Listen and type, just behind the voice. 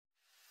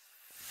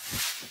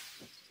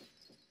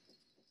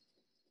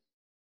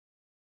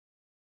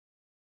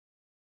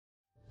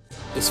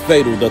It's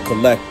Fatal the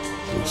Collector.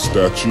 With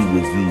statue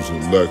reviews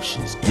and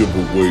lectures,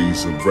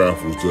 giveaways and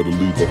raffles that'll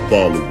leave our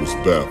followers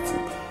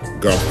baffled.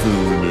 Got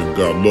fearing and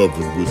got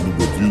loving with new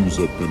reviews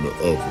up in the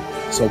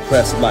oven. So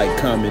press like,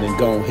 comment, and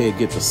go ahead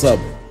get the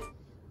subbing.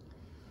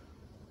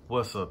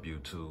 What's up,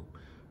 YouTube?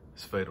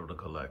 It's Fatal the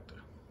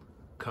Collector,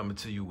 coming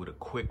to you with a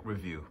quick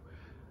review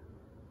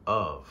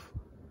of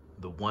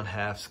the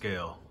 1/2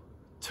 scale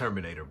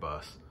Terminator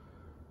bust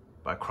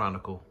by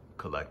Chronicle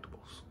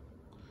Collectibles.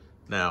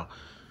 Now,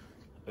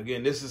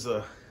 again, this is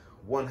a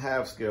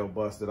 1/2 scale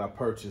bust that I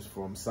purchased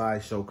from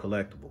Chronicle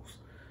Collectibles.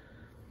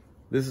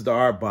 This is the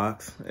art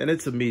box, and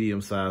it's a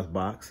medium-sized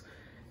box.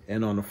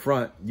 And on the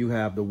front, you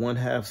have the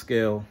 1/2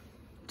 scale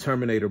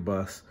Terminator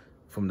bust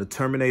from the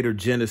Terminator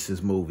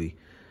Genisys movie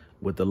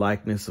with the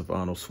likeness of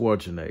Arnold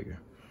Schwarzenegger.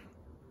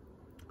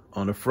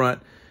 On the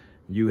front,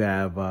 you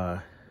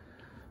have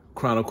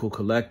Chronicle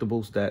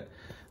Collectibles.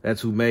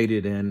 That's who made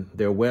it, and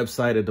their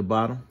website at the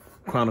bottom,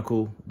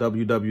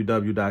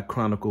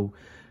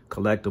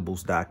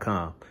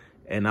 www.chroniclecollectibles.com.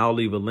 And I'll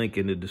leave a link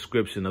in the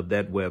description of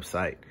that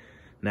website.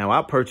 Now,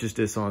 I purchased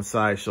this on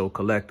Chronicle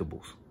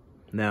Collectibles.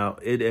 Now,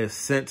 it has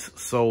since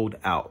sold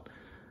out.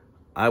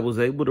 I was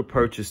able to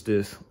purchase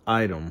this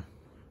item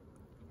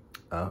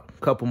a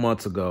couple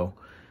months ago,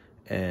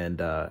 and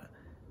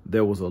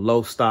there was a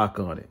low stock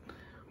on it.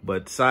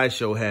 But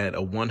Sideshow had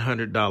a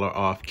 $100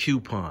 off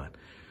coupon.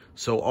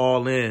 So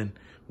all in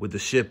with the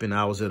shipping,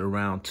 I was at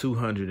around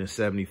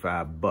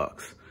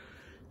 $275.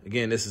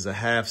 Again, this is a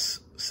half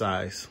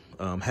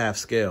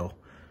scale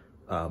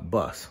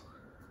bust.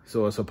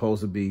 So it's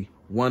supposed to be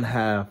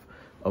 1/2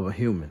 of a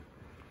human.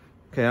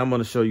 Okay, I'm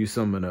going to show you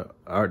some of the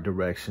art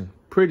direction.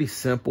 Pretty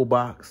simple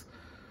box.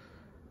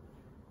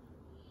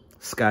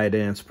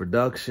 Skydance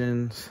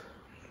Productions.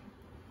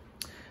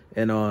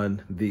 And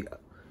on the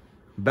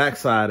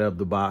backside of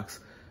the box,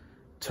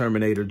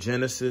 Terminator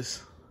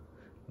Genisys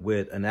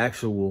with an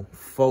actual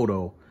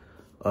photo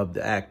of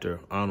the actor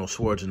Arnold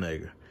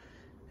Schwarzenegger.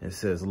 It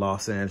says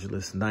Los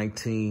Angeles,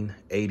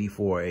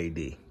 1984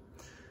 AD.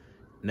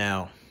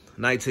 Now,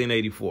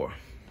 1984.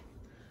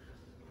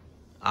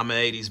 I'm an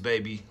 80s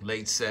baby,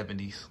 late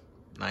 70s,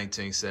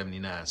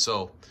 1979.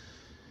 So,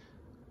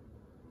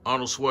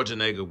 Arnold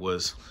Schwarzenegger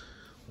was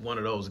one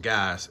of those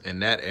guys in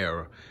that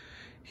era.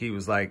 He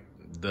was like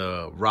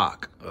the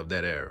Rock of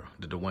that era,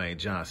 the Dwayne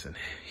Johnson.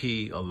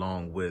 He,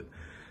 along with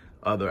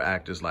other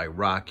actors like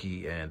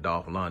Rocky and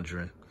Dolph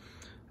Lundgren,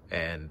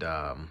 and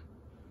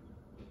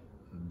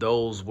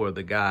those were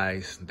the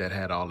guys that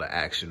had all the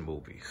action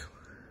movies.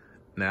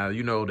 Now,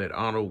 you know that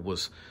Arnold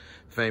was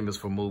famous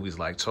for movies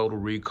like Total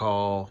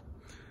Recall,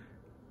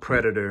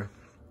 Predator,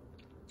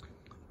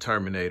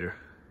 Terminator.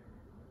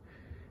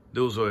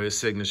 Those were his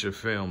signature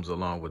films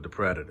along with the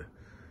Predator.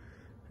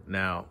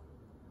 Now,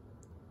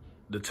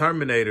 the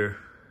Terminator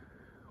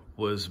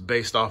was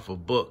based off a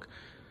book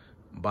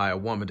by a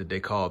woman that they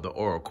called the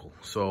Oracle.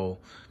 So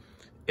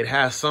it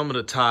has some of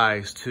the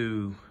ties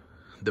to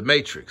the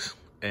Matrix.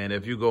 And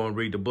if you go and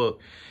read the book,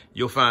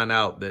 you'll find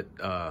out that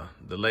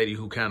the lady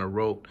who kind of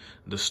wrote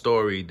the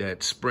story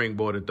that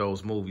springboarded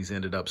those movies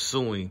ended up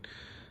suing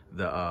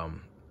the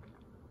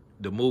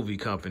movie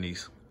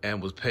companies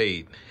and was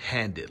paid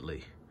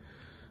handedly.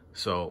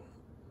 So,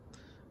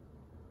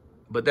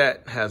 but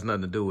that has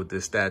nothing to do with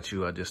this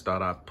statue. I just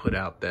thought I'd put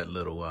out that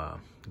little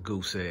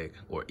goose egg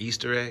or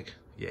Easter egg.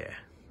 Yeah,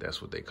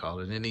 that's what they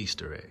call it, an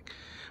Easter egg.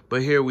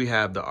 But here we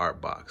have the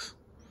art box.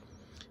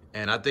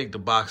 And I think the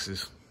box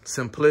is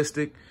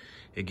simplistic.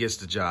 It gets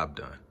the job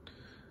done.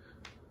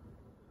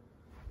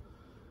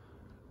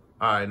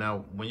 All right,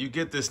 now, when you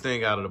get this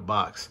thing out of the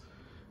box,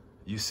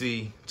 you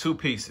see two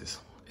pieces.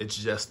 It's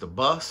just the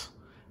bust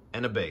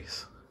and the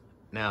base.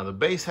 Now, the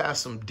base has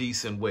some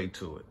decent weight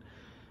to it.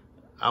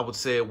 I would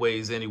say it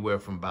weighs anywhere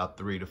from about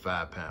 3 to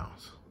 5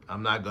 pounds.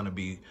 I'm not going to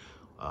be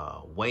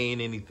weighing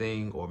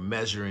anything or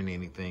measuring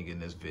anything in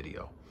this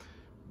video.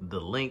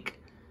 The link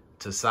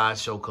to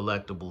Sideshow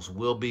Collectibles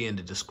will be in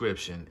the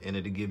description, and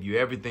it'll give you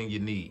everything you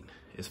need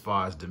as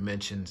far as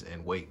dimensions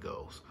and weight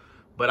goes.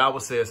 But I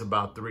would say it's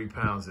about 3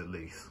 pounds at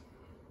least.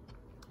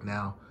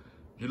 Now,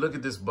 if you look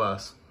at this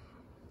bust,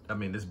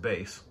 this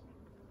base,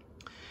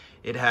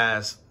 it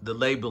has the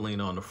labeling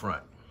on the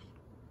front.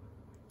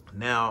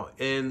 Now,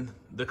 in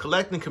the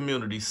collecting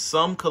community,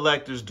 some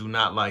collectors do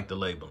not like the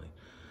labeling.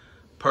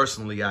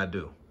 Personally, I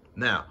do.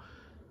 Now,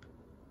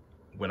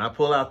 when I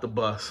pull out the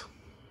bust,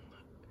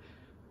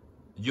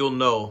 you'll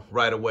know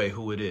right away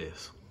who it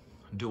is.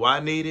 Do I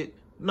need it?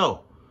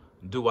 No.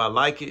 Do I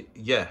like it?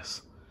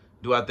 Yes.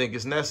 Do I think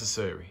it's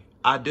necessary?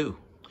 I do.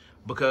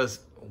 Because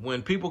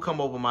when people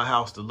come over my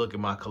house to look at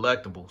my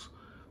collectibles,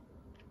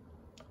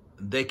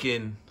 they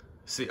can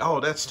see, oh,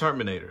 that's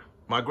Terminator.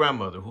 My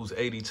grandmother, who's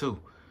 82,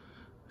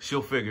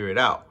 she'll figure it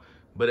out.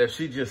 But if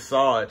she just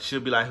saw it, she'll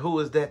be like, who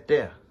is that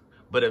there?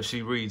 But if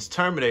she reads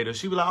Terminator,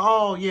 she'll be like,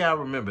 oh, yeah, I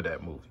remember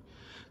that movie.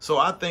 So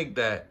I think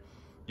that,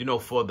 you know,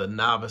 for the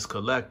novice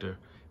collector,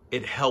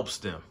 it helps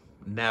them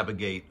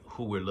navigate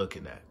who we're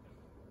looking at.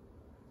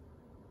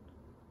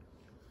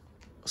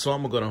 So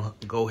I'm going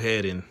to go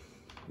ahead and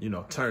you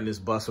know, turn this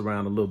bust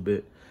around a little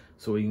bit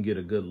so we can get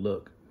a good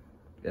look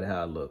at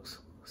how it looks.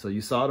 So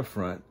you saw the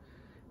front,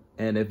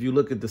 and if you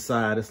look at the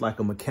side, it's like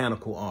a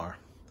mechanical arm,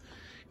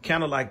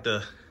 kind of like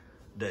the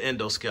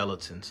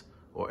endoskeletons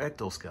or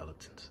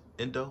ectoskeletons,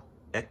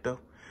 ecto,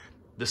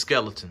 the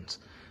skeletons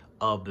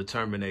of the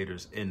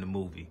Terminators in the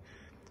movie.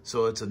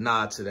 So it's a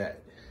nod to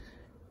that,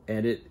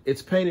 and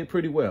it's painted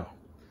pretty well.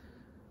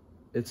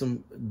 It's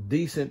some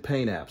decent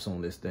paint apps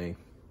on this thing.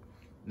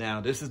 Now,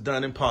 this is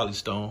done in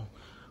polystone,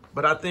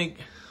 but I think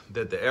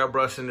that the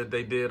airbrushing that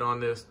they did on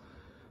this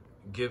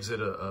gives it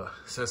a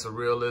sense of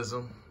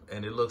realism,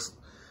 and it looks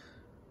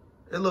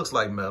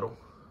like metal,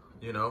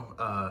 you know.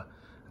 I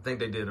think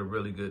they did a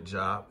really good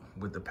job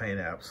with the paint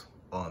apps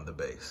on the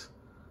base.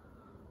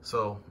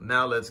 So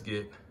now let's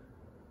get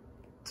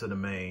to the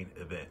main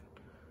event,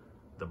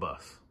 the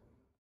bus.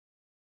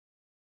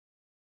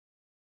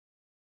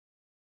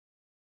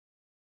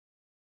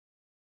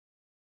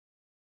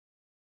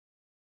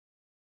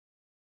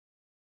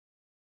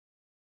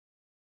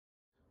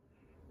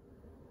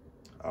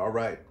 All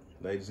right,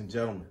 ladies and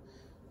gentlemen,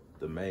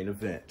 the main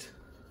event,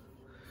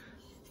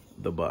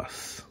 the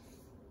bus.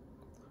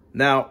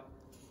 Now,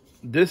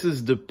 this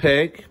is the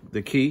peg,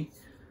 the key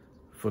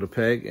for the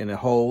peg, and the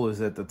hole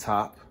is at the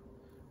top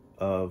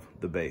of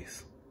the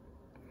base.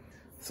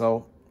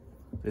 So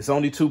it's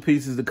only 2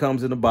 pieces that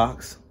comes in the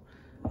box,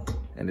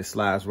 and it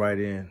slides right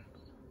in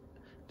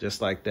just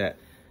like that.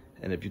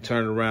 And if you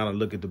turn it around and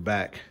look at the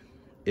back,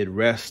 it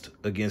rests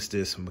against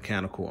this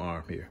mechanical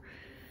arm here.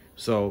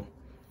 So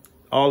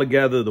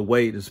altogether, the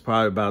weight is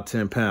probably about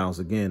 10 pounds.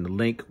 Again, the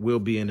link will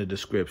be in the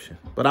description,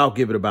 but I'll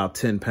give it about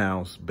 10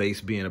 pounds,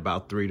 base being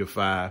about 3 to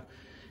 5,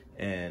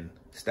 and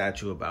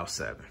statue about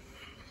 7.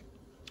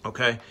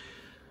 Okay,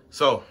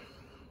 so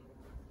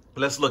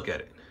let's look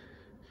at it.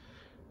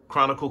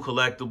 Chronicle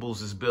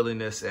Collectibles is billing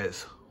this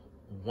as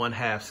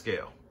 1/2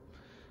 scale.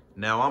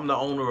 Now, I'm the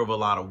owner of a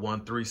lot of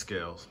 1/3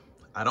 scales.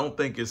 I don't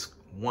think it's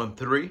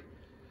 1/3,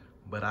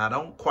 but I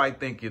don't quite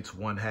think it's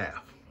 1/2.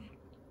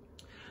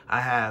 I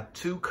have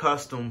 2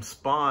 custom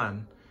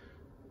Spawn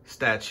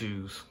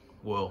statues,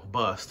 well,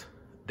 bust,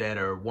 that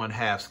are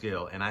 1/2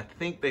 scale, and I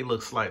think they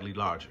look slightly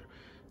larger.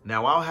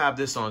 Now, I'll have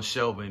this on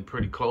shelving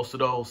pretty close to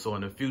those, so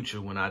in the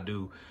future, when I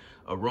do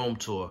a room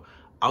tour,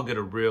 I'll get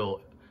a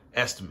real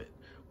estimate.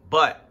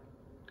 But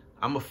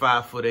I'm a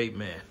 5'8"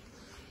 man.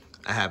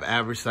 I have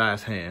average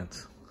size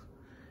hands,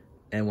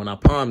 and when I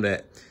palm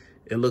that,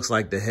 it looks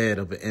like the head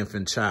of an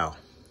infant child,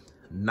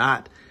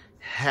 not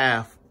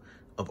half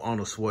of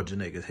Arnold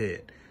Schwarzenegger's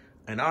head.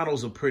 And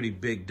Arnold's a pretty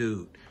big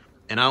dude,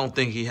 and I don't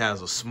think he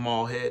has a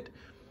small head.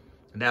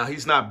 Now,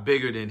 he's not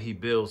bigger than he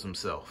builds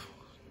himself.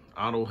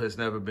 Arnold has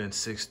never been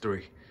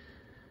 6'3".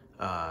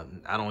 I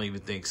don't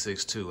even think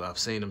 6'2". I've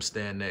seen him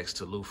stand next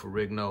to Lou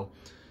Ferrigno.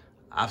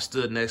 I've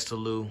stood next to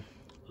Lou.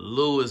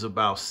 Lou is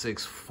about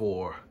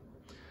 6'4".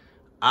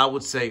 I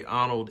would say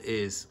Arnold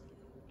is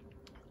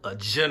a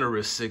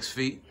generous 6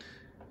 feet,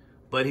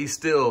 but he's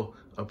still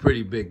a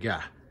pretty big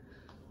guy.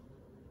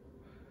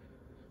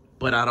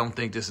 But I don't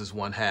think this is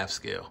 1/2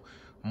 scale.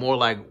 More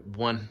like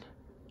 1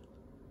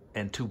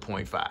 and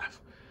 2.5.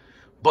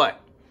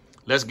 But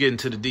let's get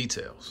into the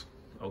details,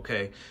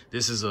 okay?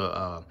 This is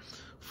a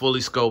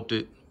fully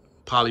sculpted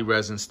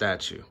polyresin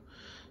statue.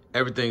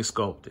 Everything's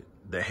sculpted.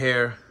 The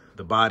hair,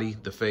 the body,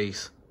 the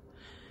face,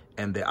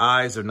 and the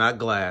eyes are not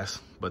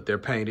glass, but they're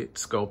painted,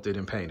 sculpted,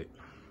 and painted.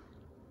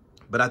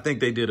 But I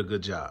think they did a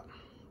good job.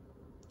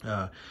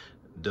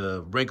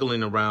 The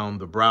wrinkling around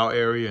the brow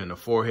area and the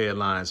forehead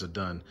lines are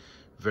done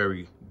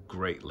very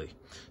greatly.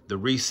 The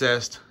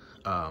recessed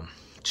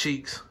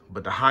cheeks,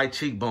 but the high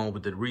cheekbone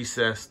with the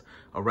recessed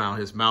around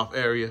his mouth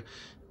area,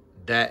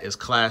 that is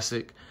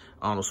classic.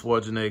 Arnold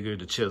Schwarzenegger,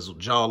 the chiseled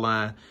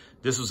jawline.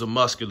 This was a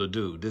muscular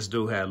dude. This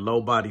dude had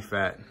low body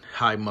fat,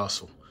 high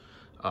muscle.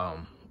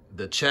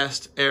 The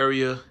chest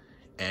area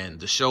and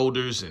the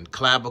shoulders and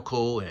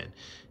clavicle and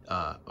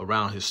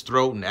around his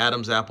throat and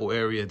Adam's apple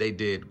area, they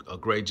did a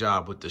great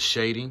job with the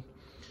shading.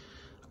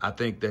 I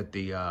think that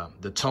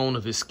the tone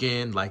of his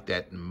skin, like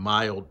that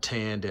mild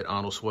tan that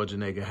Arnold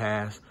Schwarzenegger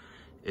has,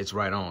 it's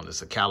right on.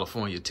 It's a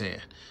California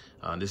tan.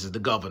 This is the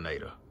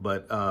Governator.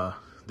 But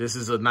this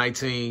is a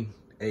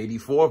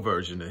 1984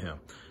 version of him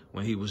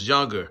when he was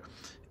younger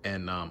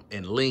and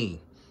lean,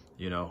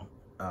 you know.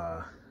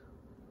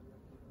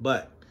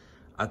 But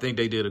I think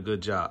they did a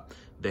good job.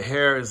 The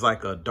hair is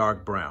like a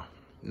dark brown.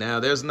 Now,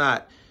 there's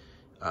not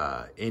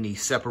any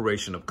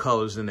separation of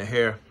colors in the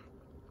hair,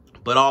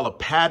 but all the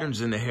patterns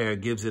in the hair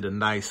gives it a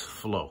nice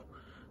flow.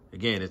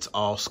 Again, it's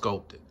all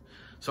sculpted.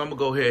 So I'm gonna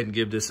go ahead and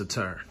give this a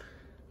turn.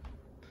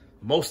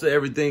 Most of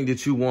everything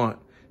that you want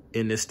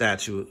in this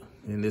statue,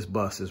 in this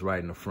bust, is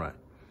right in the front.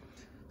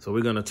 So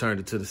we're gonna turn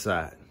it to the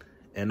side.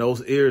 And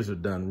those ears are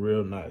done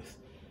real nice.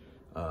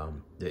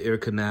 The ear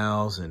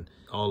canals and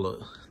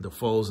all the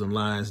folds and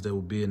lines that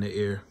will be in the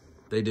ear,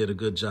 they did a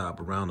good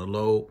job around the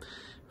lobe.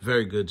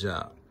 Very good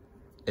job.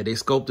 And they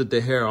sculpted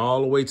the hair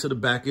all the way to the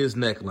back of his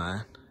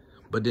neckline.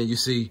 But then you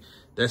see,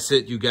 that's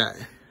it, you got,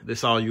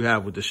 that's all you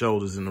have with the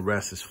shoulders, and the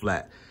rest is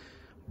flat.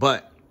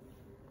 But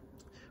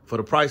For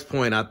the price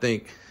point, I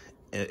think,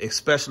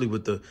 especially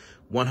with the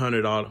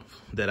 $100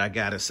 that I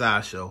got at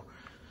Sideshow,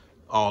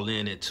 all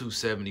in at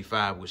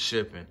 $275 with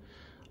shipping,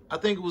 I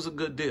think it was a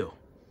good deal.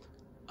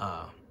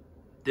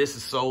 This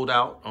is sold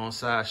out on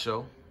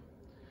Sideshow,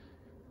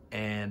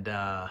 and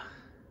I'll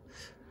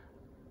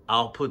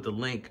put the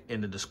link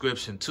in the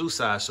description to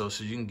Sideshow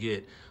so you can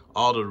get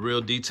all the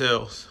real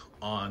details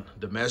on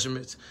the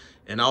measurements,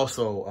 and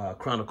also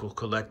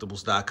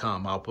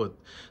ChronicleCollectibles.com. I'll put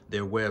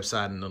their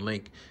website in the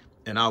link,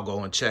 and I'll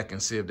go and check and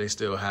see if they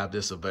still have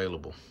this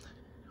available.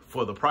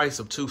 For the price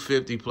of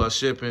 $250 plus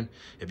shipping,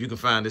 if you can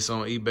find this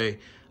on eBay,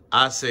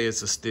 I'd say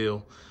it's a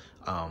steal,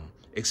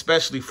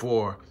 especially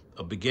for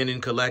a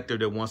beginning collector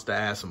that wants to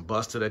add some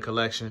bust to their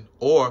collection,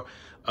 or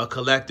a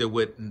collector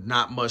with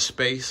not much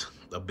space,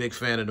 a big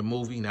fan of the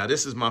movie. Now,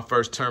 this is my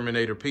first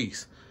Terminator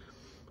piece,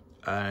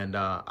 and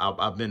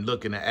I've been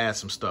looking to add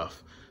some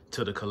stuff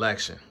to the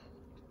collection.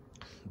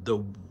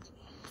 The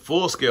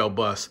full-scale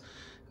bust,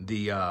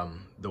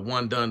 the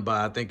one done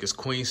by, I think it's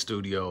Queen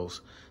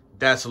Studios,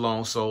 that's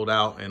long sold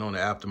out, and on the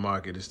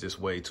aftermarket, it's just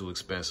way too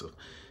expensive.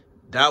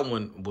 That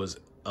one was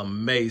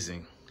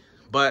amazing,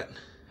 but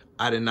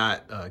I did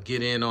not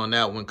get in on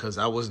that one because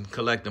I wasn't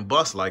collecting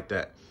busts like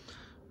that.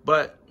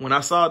 But when I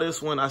saw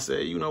this one, I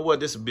said, you know what,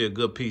 this would be a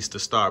good piece to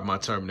start my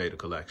Terminator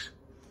collection.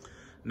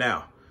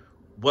 Now,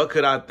 what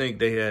could I think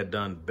they had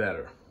done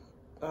better?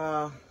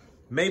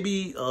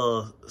 Maybe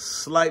a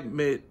slight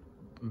bit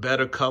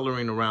better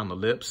coloring around the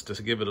lips to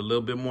give it a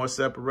little bit more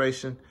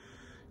separation.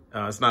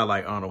 It's not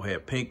like Arnold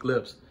had pink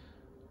lips.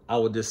 I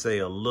would just say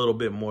a little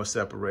bit more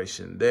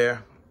separation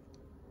there.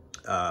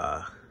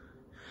 I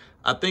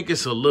think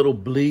it's a little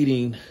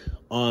bleeding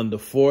on the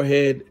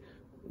forehead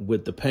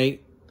with the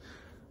paint,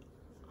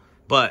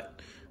 but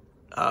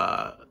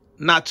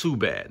not too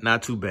bad,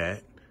 not too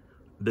bad.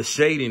 The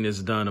shading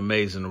is done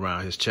amazing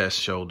around his chest,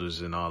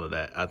 shoulders, and all of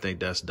that. I think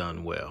that's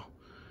done well.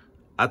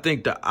 I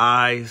think the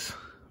eyes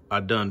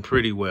are done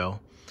pretty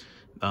well.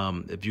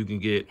 If you can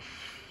get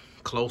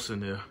close in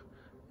there,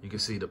 you can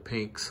see the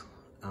pinks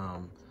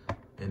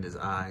in his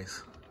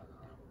eyes.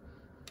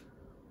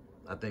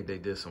 I think they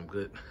did some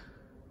good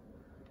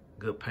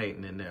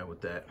painting in there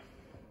with that.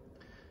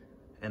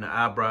 And the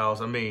eyebrows,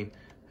 I mean,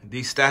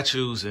 these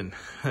statues and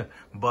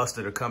busts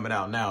that are coming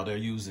out now, they're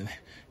using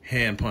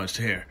hand-punched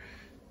hair.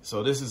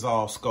 So this is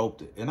all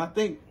sculpted. And I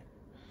think,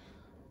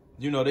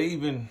 you know, they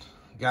even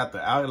got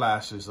the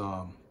eyelashes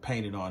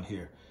painted on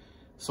here.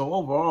 So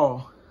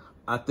overall,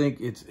 I think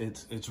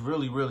it's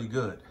really, really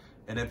good.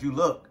 And if you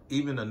look,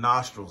 even the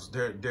nostrils,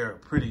 they're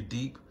pretty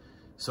deep.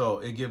 So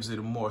it gives it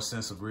a more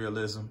sense of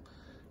realism.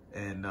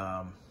 And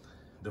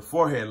the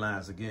forehead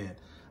lines, again,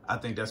 I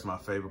think that's my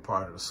favorite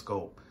part of the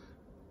sculpt,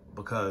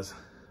 because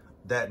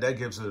that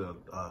gives it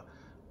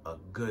a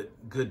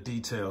good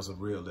details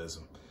of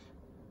realism.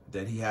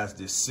 That he has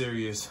this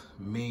serious,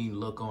 mean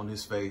look on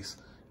his face,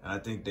 and I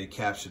think they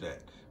capture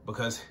that,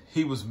 because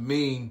he was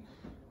mean,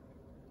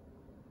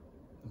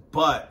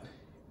 but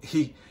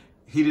he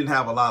didn't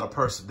have a lot of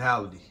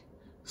personality.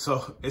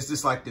 So it's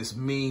just like this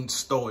mean,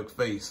 stoic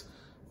face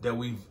that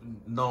we've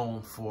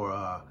known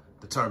for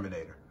the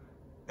Terminator.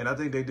 And I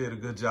think they did a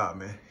good job,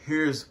 man.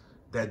 Here's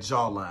that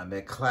jawline,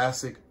 that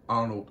classic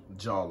Arnold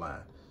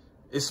jawline.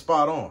 It's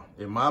spot on.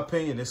 In my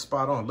opinion, it's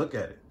spot on. Look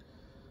at it.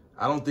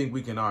 I don't think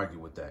we can argue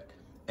with that.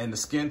 And the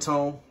skin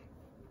tone,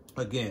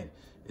 again,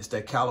 it's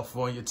that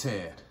California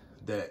tan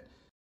that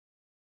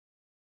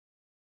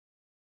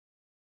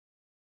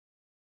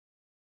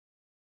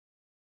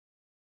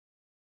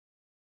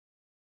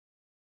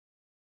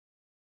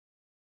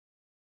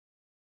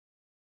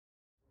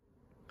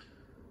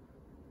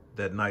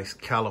nice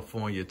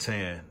California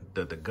tan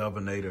that the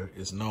Governator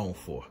is known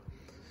for.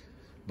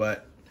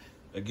 But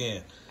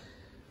again,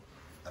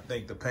 I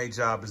think the paint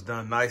job is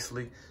done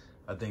nicely.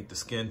 I think the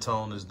skin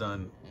tone is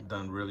done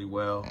really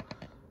well.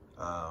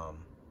 I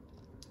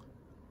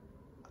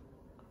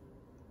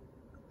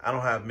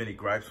don't have many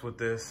gripes with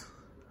this.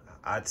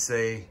 I'd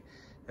say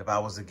if I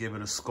was to give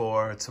it a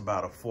score, it's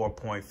about a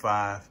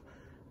 4.5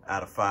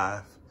 out of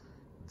 5.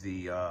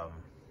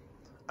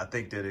 I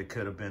think that it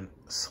could have been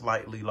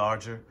slightly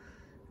larger,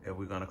 if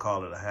we're gonna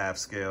call it a half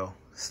scale,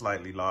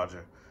 slightly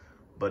larger.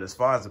 But as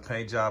far as the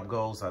paint job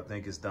goes, I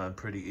think it's done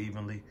pretty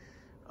evenly.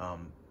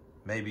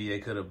 Maybe they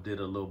could have did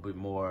a little bit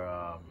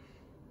more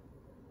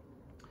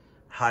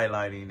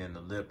highlighting in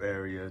the lip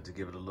area to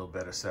give it a little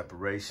better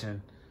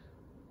separation.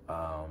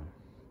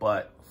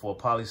 But for a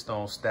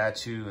polystone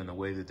statue and the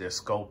way that they're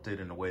sculpted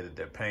and the way that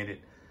they're painted,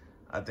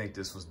 I think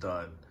this was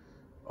done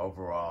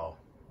overall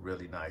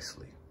really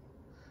nicely.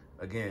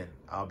 Again,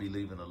 I'll be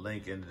leaving a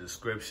link in the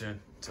description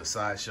to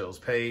Sideshow's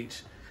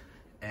page,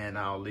 and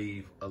I'll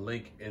leave a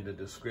link in the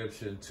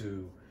description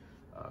to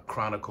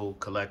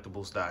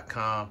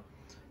ChronicleCollectibles.com.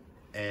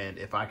 And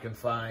if I can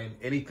find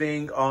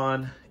anything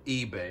on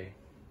eBay,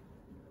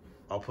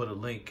 I'll put a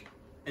link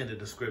in the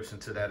description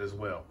to that as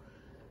well.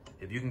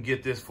 If you can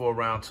get this for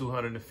around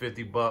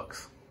 250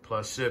 bucks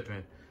plus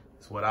shipping,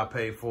 it's what I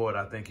paid for it.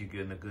 I think you're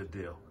getting a good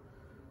deal.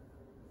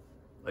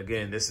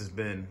 Again, this has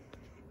been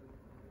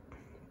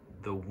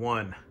the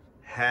one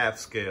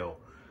half-scale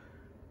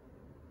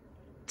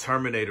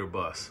Terminator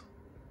bust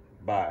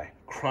by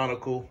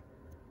Chronicle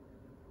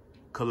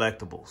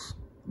Collectibles.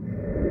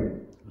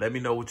 Let me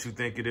know what you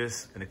think of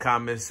this in the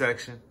comment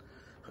section.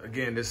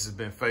 Again, this has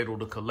been Fatal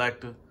the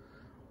Collector.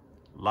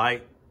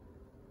 Like,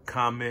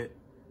 comment,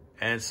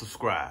 and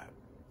subscribe.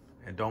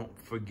 And don't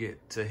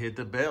forget to hit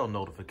the bell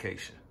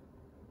notification.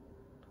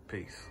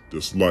 Peace.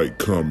 Just like,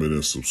 comment,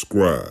 and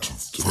subscribe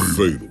to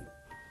Fatal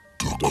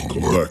the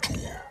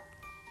Collector.